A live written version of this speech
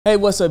Hey,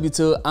 what's up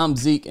YouTube? I'm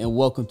Zeke and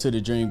welcome to the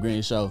Dream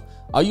Green Show.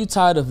 Are you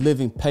tired of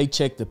living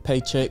paycheck to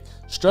paycheck,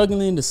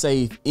 struggling to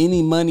save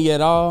any money at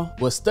all?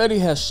 Well, study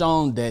has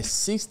shown that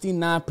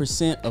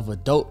 69% of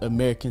adult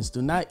Americans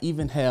do not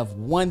even have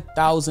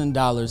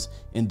 $1,000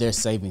 in their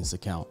savings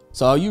account.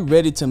 So are you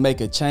ready to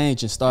make a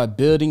change and start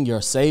building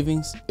your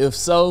savings? If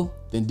so,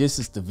 then this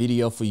is the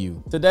video for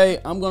you. Today,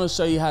 I'm gonna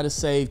show you how to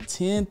save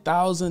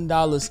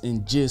 $10,000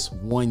 in just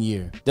 1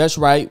 year. That's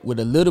right, with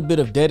a little bit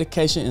of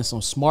dedication and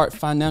some smart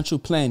financial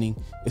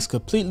planning, it's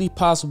completely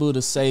possible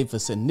to save a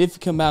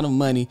significant amount of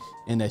money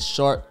in a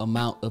short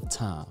amount of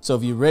time. So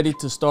if you're ready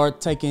to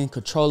start taking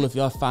control of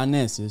your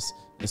finances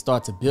and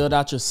start to build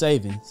out your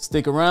savings,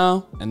 stick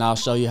around and I'll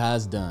show you how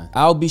it's done.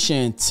 I'll be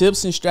sharing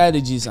tips and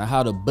strategies on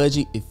how to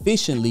budget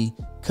efficiently,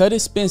 cut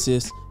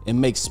expenses, and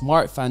make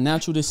smart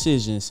financial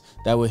decisions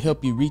that will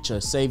help you reach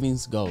your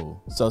savings goal.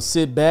 So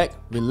sit back,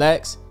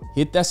 relax,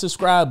 hit that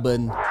subscribe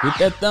button, hit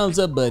that thumbs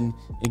up button,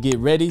 and get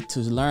ready to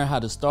learn how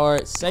to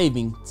start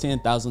saving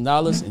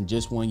 $10,000 in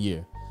just 1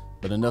 year.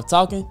 But enough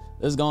talking,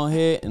 let's go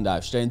ahead and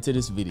dive straight into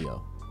this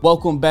video.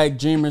 Welcome back,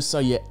 dreamers. So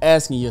you're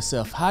asking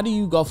yourself, how do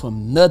you go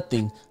from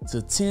nothing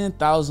to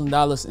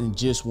 $10,000 in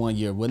just 1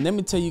 year? Well, let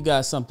me tell you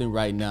guys something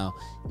right now.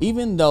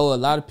 Even though a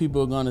lot of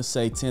people are gonna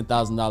say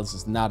 $10,000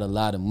 is not a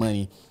lot of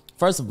money,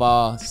 first of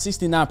all,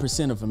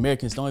 69% of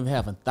Americans don't even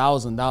have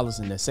 $1,000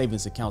 in their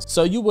savings accounts.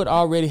 So you would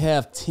already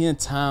have 10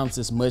 times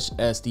as much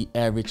as the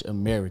average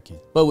American.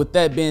 But with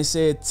that being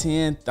said,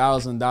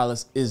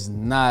 $10,000 is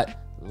not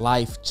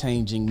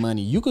life-changing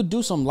money. You could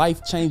do some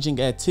life-changing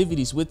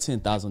activities with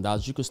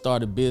 $10,000. You could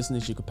start a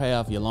business, you could pay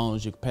off your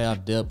loans, you could pay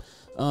off debt,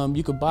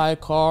 you could buy a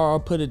car or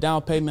put a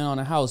down payment on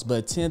a house,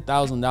 but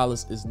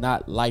 $10,000 is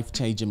not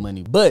life-changing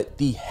money. But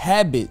the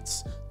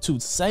habits to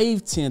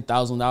save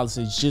 $10,000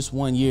 in just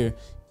 1 year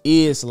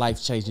is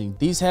life-changing.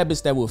 These habits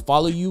that will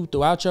follow you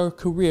throughout your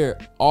career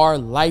are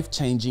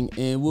life-changing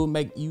and will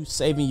make you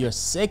saving your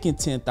second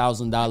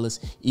 $10,000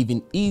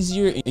 even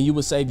easier, and you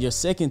will save your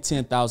second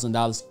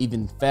 $10,000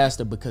 even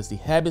faster, because the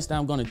habits that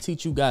I'm going to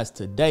teach you guys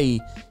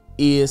today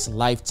is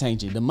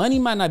life-changing. The money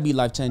might not be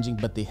life-changing,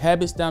 but the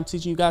habits that I'm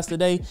teaching you guys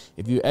today,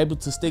 if you're able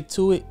to stick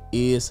to it,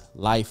 is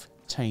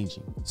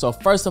life-changing. So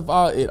first of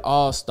all, it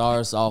all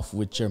starts off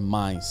with your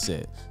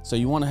mindset. So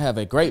you want to have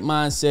a great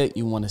mindset,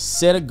 you want to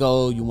set a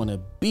goal, you want to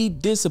be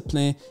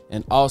disciplined,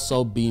 and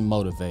also be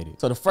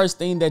motivated. So the first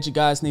thing that you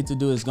guys need to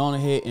do is go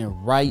ahead and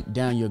write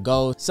down your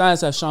goals.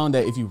 Science has shown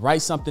that if you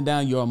write something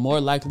down, you are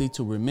more likely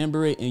to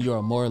remember it and you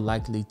are more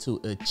likely to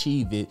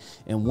achieve it.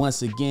 And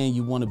once again,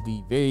 you want to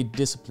be very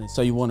disciplined.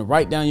 So you want to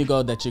write down your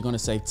goal that you're going to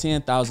save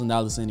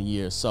 $10,000 in a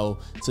year. So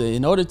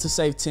in order to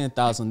save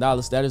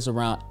 $10,000, that is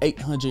around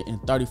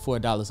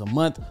 $834 a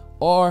month,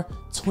 or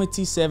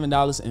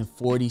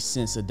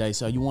 $27.40 a day.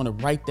 So you want to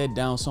write that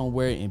down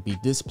somewhere and be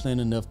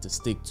disciplined enough to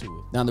stick to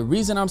it. Now, the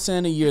reason I'm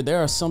saying a year,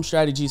 there are some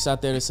strategies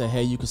out there that say,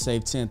 hey, you can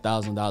save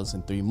 $10,000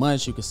 in 3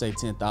 months, you can save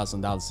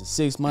 $10,000 in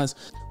 6 months.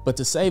 But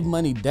to save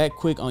money that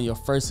quick on your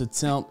first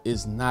attempt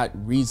is not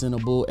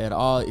reasonable at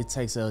all. It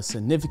takes a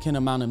significant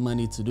amount of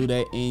money to do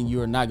that, and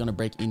you're not going to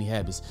break any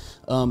habits.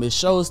 It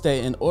shows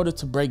that in order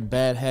to break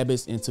bad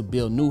habits and to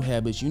build new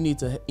habits, you need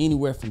to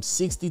anywhere from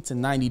 60 to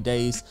 90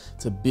 days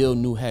to build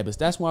new habits.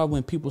 That's why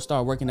when people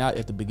start working out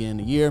at the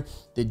beginning of the year,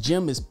 the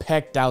gym is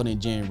packed out in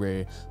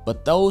January.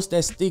 But those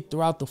that stick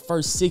throughout the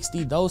first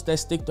 60, those that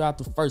stick throughout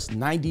the first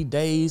 90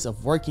 days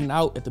of working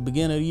out at the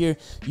beginning of the year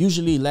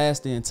usually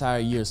last the entire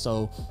year.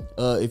 So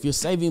if you're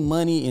saving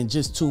money in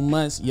just 2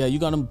 months, yeah, you're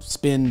gonna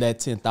spend that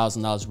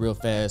 $10,000 real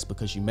fast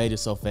because you made it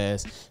so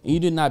fast and you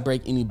did not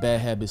break any bad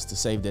habits to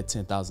save that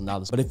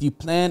 $10,000. But if you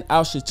plan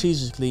out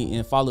strategically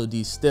and follow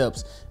these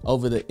steps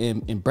over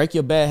and break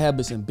your bad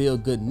habits and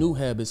build good new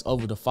habits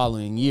over the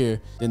following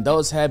year, then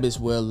those habits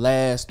will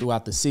last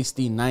throughout the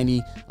 60,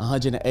 90,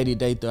 180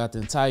 days throughout the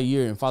entire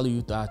year and follow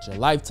you throughout your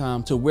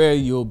lifetime to where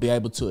you'll be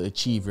able to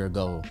achieve your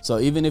goal. So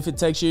even if it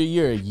takes you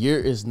a year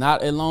is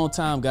not a long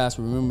time, guys.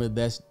 Remember,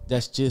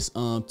 that's just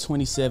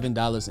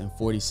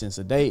 $27.40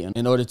 a day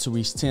in order to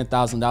reach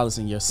 $10,000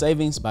 in your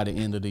savings by the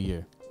end of the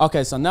year.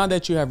 Okay, so now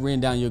that you have written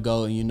down your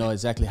goal and you know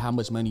exactly how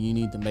much money you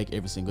need to make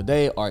every single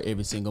day or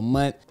every single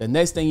month, the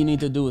next thing you need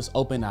to do is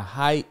open a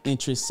high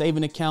interest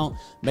saving account,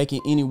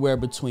 making anywhere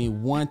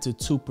between 1% to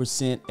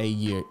 2% a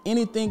year.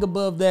 Anything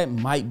above that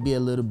might be a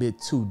little bit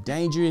too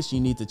dangerous. You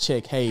need to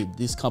check, hey,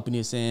 this company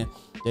is saying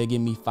they'll give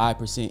me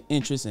 5%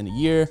 interest in a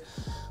year.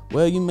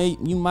 Well, you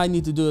might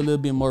need to do a little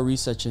bit more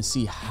research and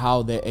see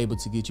how they're able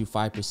to get you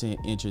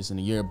 5% interest in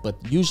a year. But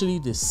usually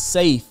the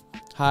safe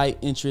high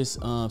interest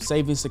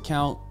savings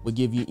account will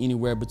give you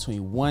anywhere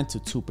between 1% to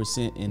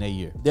 2% in a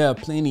year. There are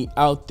plenty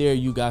out there.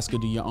 You guys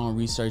could do your own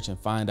research and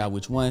find out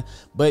which one,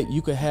 but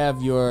you could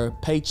have your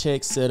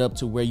paycheck set up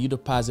to where you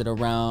deposit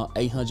around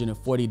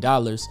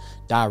 $840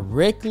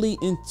 directly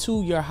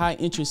into your high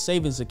interest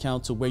savings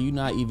account, to where you're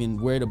not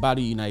even worried about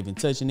it, you're not even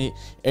touching it.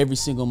 Every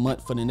single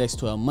month for the next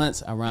 12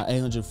 months, around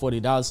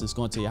 $840 is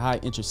going to your high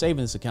interest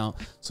savings account.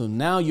 So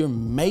now you're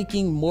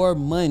making more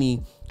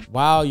money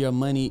while your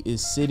money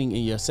is sitting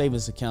in your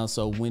savings account.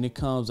 So when it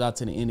comes out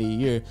to the end of the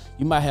year,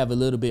 you might have a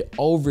little bit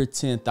over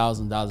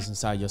 $10,000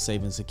 inside your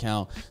savings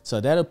account.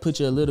 So that'll put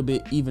you a little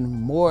bit even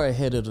more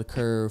ahead of the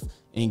curve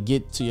and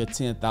get to your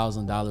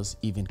 $10,000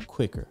 even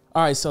quicker.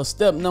 All right, so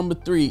step number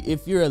 3,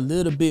 if you're a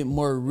little bit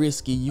more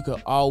risky, you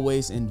could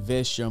always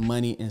invest your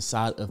money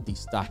inside of the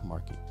stock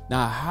market.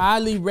 Now, I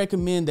highly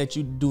recommend that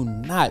you do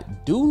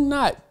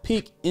not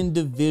pick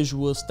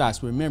individual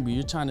stocks. Remember,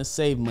 you're trying to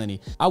save money.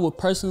 I would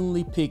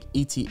personally pick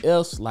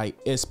ETFs like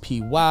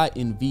SPY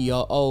and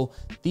VOO.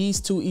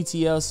 These two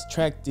ETFs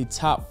track the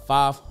top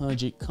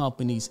 500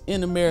 companies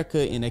in America,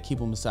 and they keep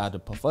them inside the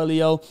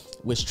portfolio,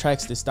 which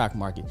tracks the stock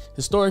market.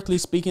 Historically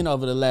speaking,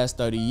 over the last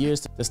 30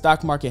 years, the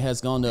stock market has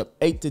gone up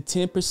 8 to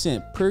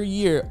 10% per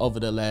year over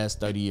the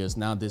last 30 years.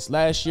 Now, this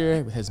last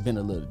year has been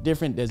a little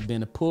different. There's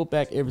been a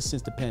pullback ever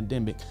since the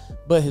pandemic.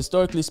 But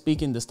historically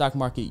speaking, the stock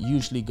market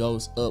usually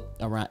goes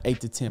up around 8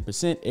 to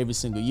 10% every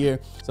single year.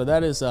 So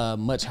that is a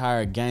much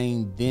higher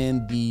gain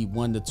than the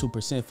 1 to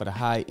 2% for the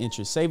high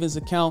interest savings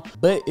account,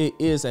 but it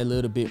is a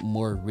little bit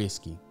more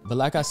risky. But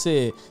like I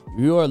said,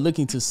 you are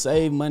looking to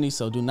save money,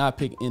 so do not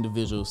pick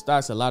individual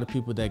stocks. A lot of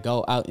people that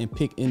go out and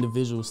pick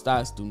individual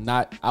stocks do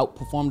not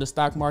outperform the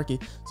stock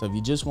market. So if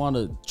you just want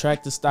to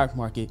track the stock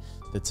market,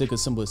 the ticker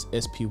symbol is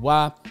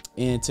SPY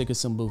and ticker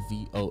symbol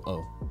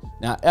VOO.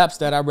 Now, apps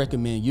that I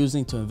recommend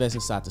using to invest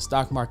inside the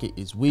stock market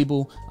is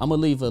Webull. I'm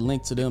gonna leave a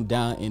link to them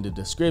down in the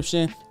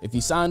description. If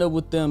you sign up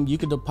with them, you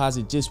can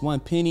deposit just 1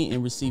 penny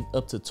and receive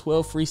up to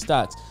 12 free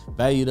stocks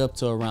valued up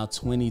to around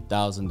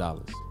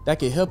 $20,000. That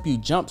can help you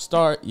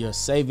jumpstart your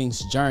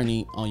savings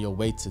journey on your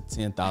way to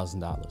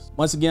 $10,000.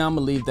 Once again, I'm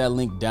gonna leave that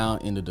link down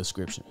in the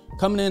description.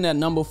 Coming in at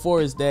number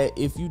 4 is that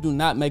if you do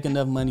not make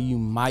enough money, you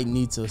might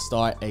need to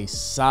start a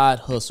side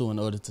hustle in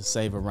order to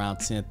save around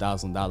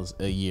 $10,000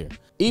 a year.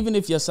 Even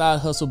if your side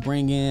hustle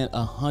bring in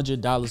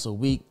 $100 a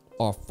week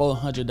or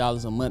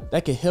 $400 a month,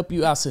 that can help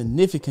you out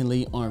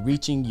significantly on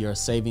reaching your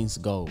savings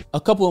goal. A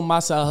couple of my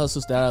side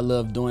hustles that I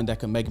love doing that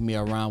can make me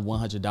around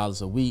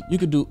 $100 a week. You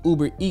could do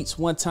Uber Eats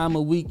 1 time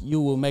a week.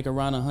 You will make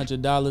around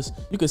 $100.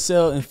 You could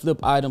sell and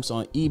flip items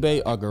on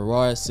eBay or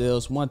garage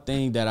sales. One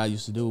thing that I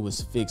used to do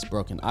was fix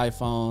broken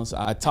iPhones.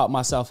 I taught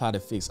myself how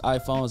to fix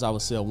iPhones. I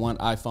would sell 1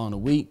 iPhone a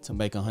week to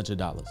make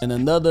 $100. And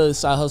another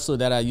side hustle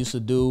that I used to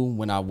do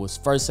when I was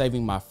first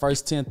saving my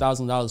first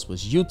 $10,000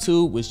 was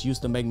YouTube, which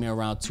used to make me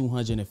around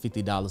 $250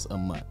 a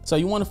month. So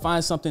you want to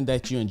find something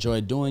that you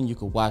enjoy doing. You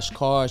could wash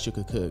cars, you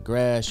could cut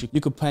grass,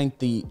 you could paint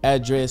the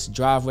address,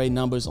 driveway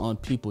numbers on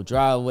people's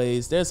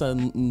driveways. There's a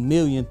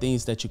million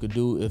things that you could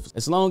do.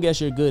 As long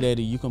as you're good at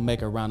it, you can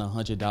make around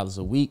 $100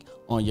 a week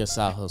on your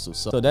side hustle.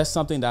 So that's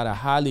something that I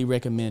highly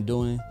recommend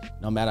doing.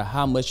 No matter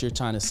how much you're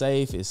trying to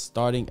save, is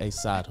starting a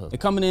side hustle. And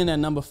coming in at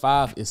number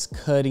 5 is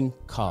cutting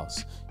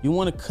costs. You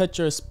want to cut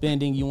your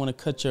spending. You want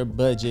to cut your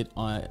budget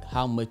on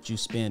how much you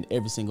spend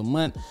every single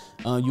month.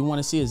 You want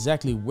to see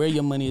exactly where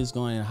your money is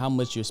going and how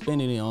much you're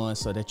spending it on,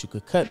 so that you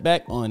could cut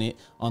back on it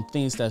on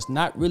things that's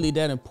not really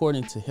that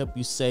important to help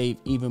you save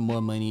even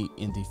more money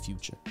in the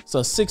future.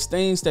 So 6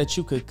 things that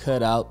you could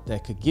cut out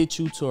that could get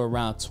you to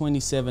around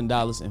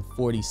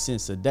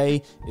 $27.40 a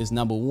day is: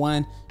 number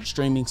 1,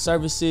 streaming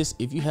services.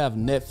 If you have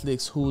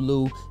Netflix,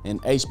 Hulu,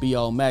 and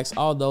HBO Max,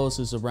 all those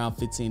is around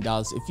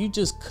 $15. If you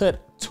just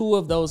cut 2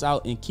 of those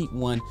out and keep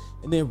 1,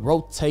 and then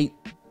rotate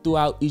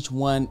throughout each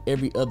one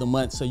every other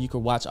month so you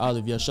can watch all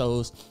of your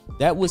shows,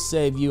 that would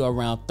save you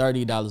around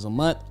 $30 a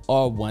month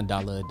or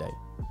 $1 a day.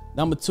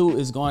 Number 2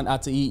 is going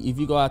out to eat. If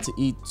you go out to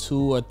eat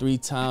 2 or 3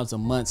 times a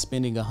month,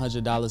 spending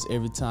 $100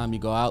 every time you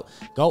go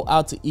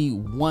out to eat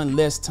 1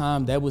 less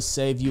time. That would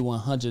save you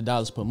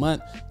 $100 per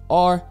month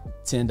or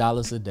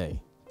 $10 a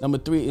day. Number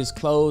 3 is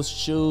clothes,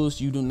 shoes.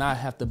 You do not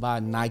have to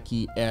buy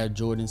Nike Air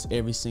Jordans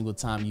every single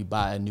time you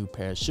buy a new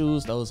pair of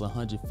shoes. Those are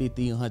 $150,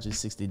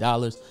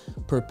 $160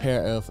 per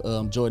pair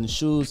of Jordan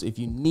shoes. If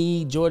you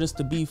need Jordans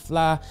to be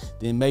fly,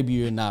 then maybe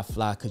you're not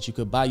fly, because you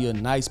could buy you a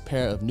nice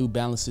pair of New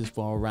Balances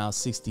for around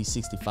 $60,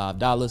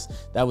 $65.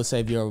 That would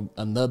save you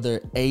another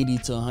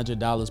 $80 to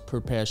 $100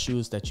 per pair of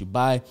shoes that you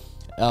buy.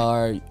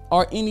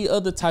 Or any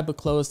other type of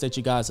clothes that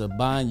you guys are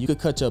buying. You could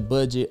cut your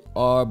budget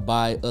or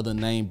buy other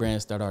name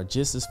brands that are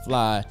just as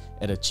fly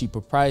at a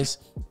cheaper price,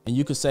 and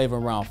you could save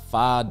around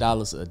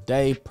 $5 a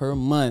day per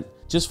month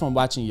just from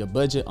watching your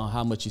budget on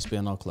how much you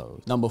spend on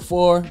clothes. Number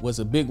 4 was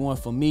a big one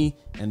for me,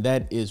 and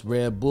that is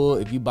Red Bull.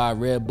 If you buy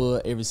Red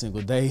Bull every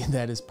single day,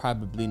 that is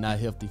probably not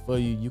healthy for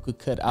you. You could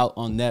cut out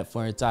on that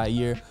for an entire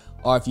year.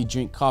 Or if you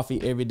drink coffee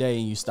every day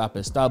and you stop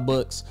at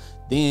Starbucks,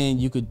 then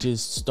you could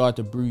just start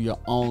to brew your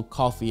own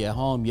coffee at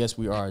home. Yes,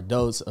 we are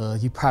adults.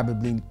 You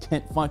probably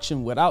can't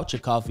function without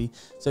your coffee.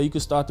 So you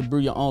could start to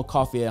brew your own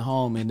coffee at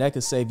home, and that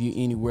could save you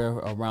anywhere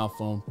around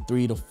from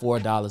 $3 to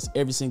 $4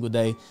 every single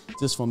day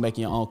just from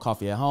making your own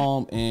coffee at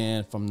home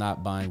and from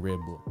not buying Red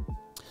Bull.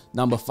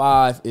 Number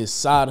 5 is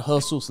side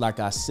hustles. Like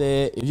I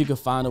said, if you can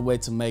find a way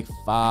to make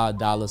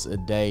 $5 a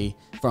day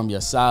from your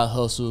side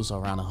hustles,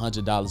 around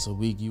 $100 a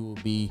week, you will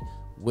be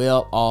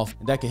well off.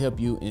 And that can help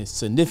you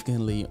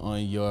significantly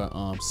on your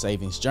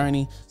savings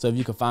journey. So if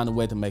you can find a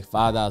way to make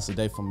 $5 a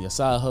day from your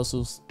side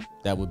hustles,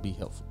 that would be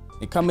helpful.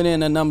 And coming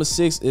in at number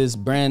 6 is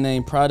brand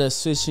name products.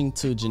 Switching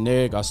to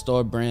generic or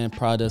store brand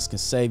products can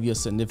save you a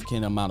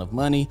significant amount of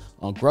money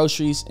on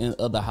groceries and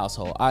other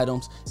household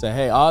items. So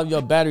hey, all of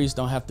your batteries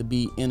don't have to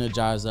be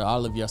Energizer.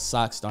 All of your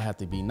socks don't have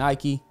to be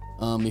Nike.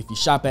 If you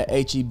shop at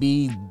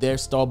H-E-B, their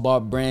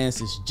store-bought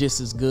brands is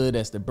just as good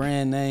as the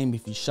brand name.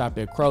 If you shop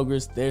at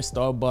Kroger's, their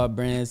store-bought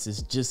brands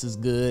is just as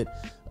good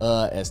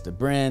as the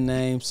brand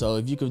name. So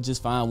if you could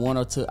just find 1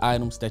 or 2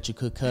 items that you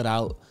could cut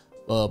out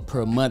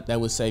per month, that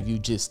would save you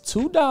just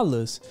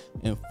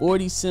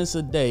 $2.40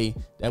 a day.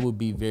 That would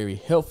be very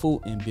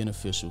helpful and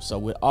beneficial. So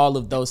with all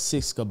of those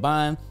 6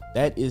 combined,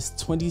 that is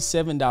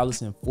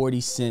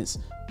 $27.40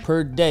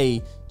 per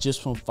day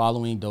just from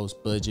following those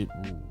budget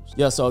rules.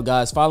 Yeah, so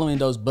guys, following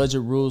those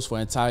budget rules for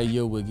an entire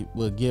year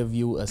will give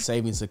you a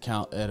savings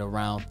account at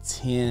around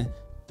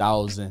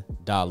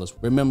 $10,000.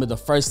 Remember, the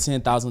first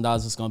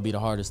 $10,000 is going to be the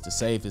hardest to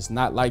save. It's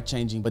not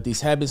life-changing, but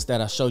these habits that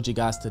I showed you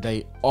guys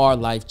today are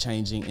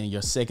life-changing, and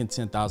your second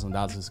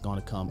 $10,000 is going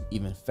to come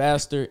even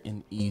faster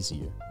and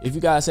easier. If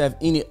you guys have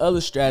any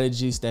other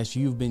strategies that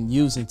you've been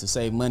using to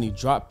save money,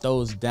 drop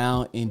those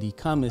down in the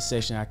comment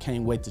section. I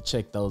can't wait to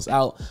check those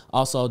out.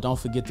 Also, don't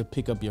forget to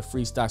pick up your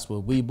free stocks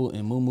with Webull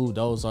and Moomoo.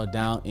 Those are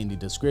down in the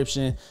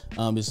description.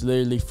 It's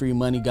literally free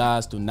money,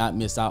 guys. Do not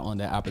miss out on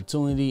that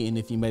opportunity. And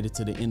if you made it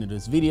to the end of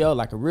this video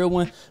like a real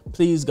one,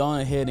 please go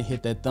ahead and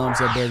hit that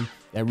thumbs up button.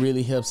 That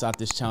really helps out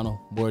this channel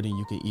more than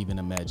you could even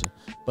imagine.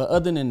 But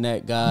other than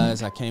that,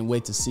 guys, I can't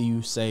wait to see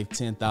you save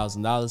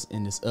 $10,000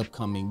 in this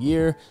upcoming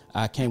year.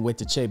 I can't wait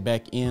to check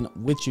back in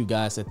with you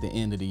guys at the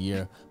end of the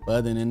year. But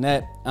other than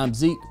that, I'm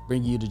Zeke,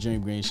 bringing you the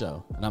Dream Green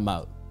Show, and I'm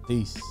out.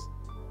 Peace.